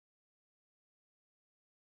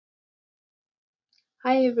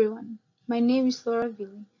Hi everyone, my name is Flora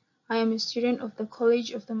Villi. I am a student of the College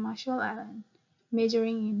of the Marshall Islands,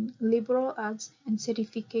 majoring in Liberal Arts and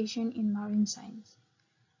certification in Marine Science.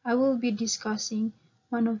 I will be discussing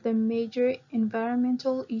one of the major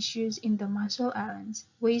environmental issues in the Marshall Islands,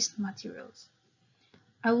 waste materials.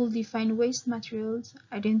 I will define waste materials,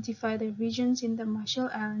 identify the regions in the Marshall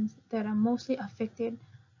Islands that are mostly affected.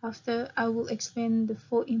 After, I will explain the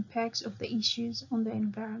four impacts of the issues on the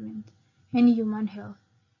environment and human health.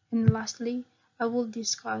 And lastly, I will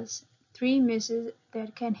discuss three measures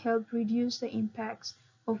that can help reduce the impacts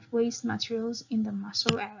of waste materials in the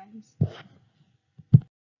Marshall Islands.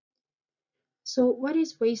 So, what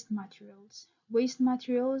is waste materials? Waste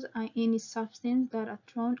materials are any substances that are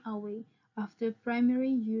thrown away after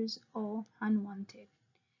primary use or unwanted,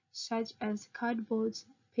 such as cardboard,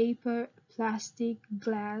 paper, plastic,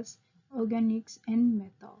 glass, organics, and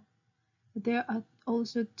metal. There are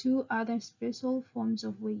also two other special forms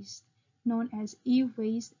of waste, known as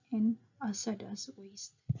e-waste and hazardous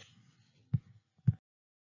waste.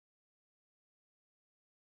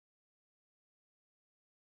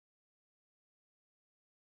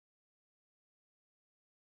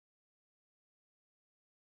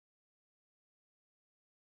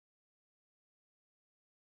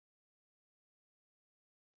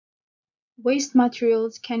 Waste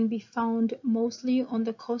materials can be found mostly on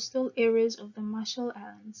the coastal areas of the Marshall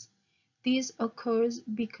Islands. This occurs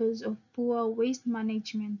because of poor waste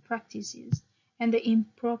management practices and the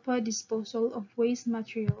improper disposal of waste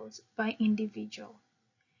materials by individuals.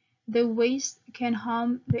 The waste can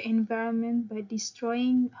harm the environment by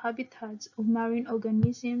destroying habitats of marine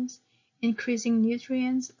organisms, increasing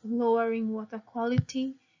nutrients, lowering water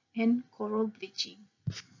quality, and coral bleaching.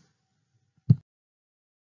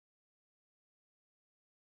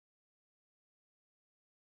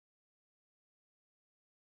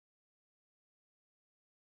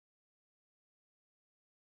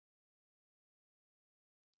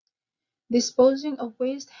 Disposing of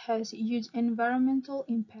waste has huge environmental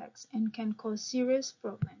impacts and can cause serious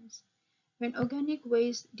problems. When organic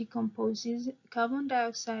waste decomposes, carbon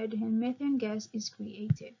dioxide and methane gas is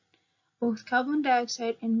created. Both carbon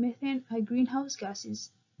dioxide and methane are greenhouse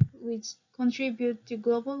gases, which contribute to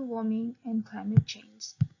global warming and climate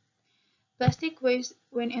change. Plastic waste,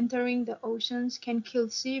 when entering the oceans, can kill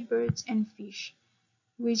seabirds and fish,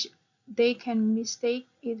 which they can mistake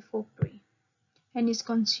it for prey, and is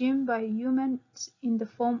consumed by humans in the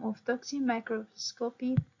form of toxic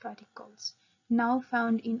microscopic particles, now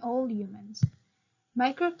found in all humans.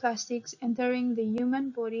 Microplastics entering the human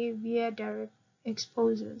body via direct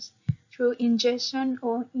exposures, through ingestion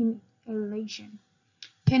or inhalation,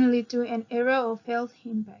 can lead to an array of health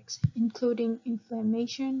impacts, including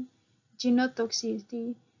inflammation,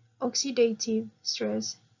 genotoxicity, oxidative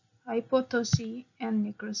stress, hypotoxia, and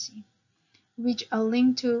necrosis, which are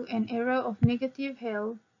linked to an array of negative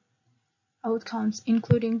health outcomes,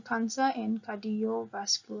 including cancer and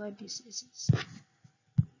cardiovascular diseases.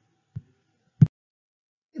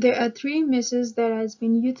 There are three methods that has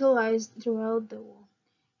been utilized throughout the world.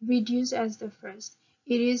 Reduce as the first.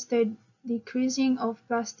 It is the decreasing of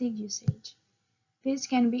plastic usage. This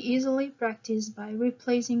can be easily practiced by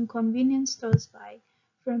replacing convenience stores buy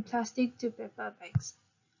from plastic to paper bags.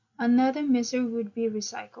 Another method would be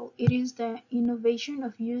recycle. It is the innovation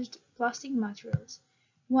of used plastic materials.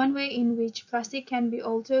 One way in which plastic can be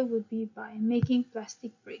altered would be by making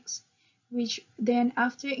plastic bricks, which then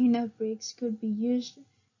after enough bricks could be used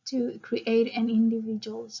to create an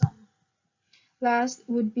individual zone. Last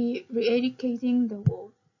would be re-educating the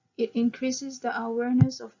world. It increases the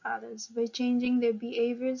awareness of others by changing their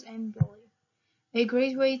behaviors and beliefs. A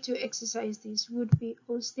great way to exercise this would be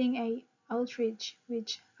hosting a outreach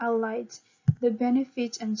which highlights the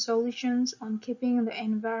benefits and solutions on keeping the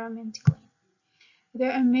environment clean.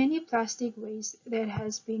 There are many plastic waste that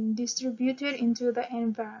has been distributed into the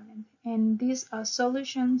environment, and these are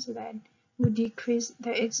solutions that would decrease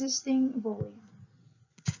the existing volume.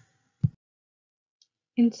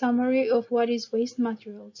 In summary of what is waste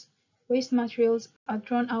materials are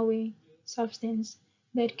thrown away substances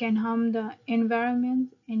that can harm the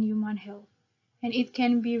environment and human health, and it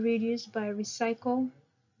can be reduced by recycle,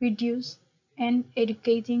 reduce, and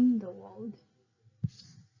educating the world.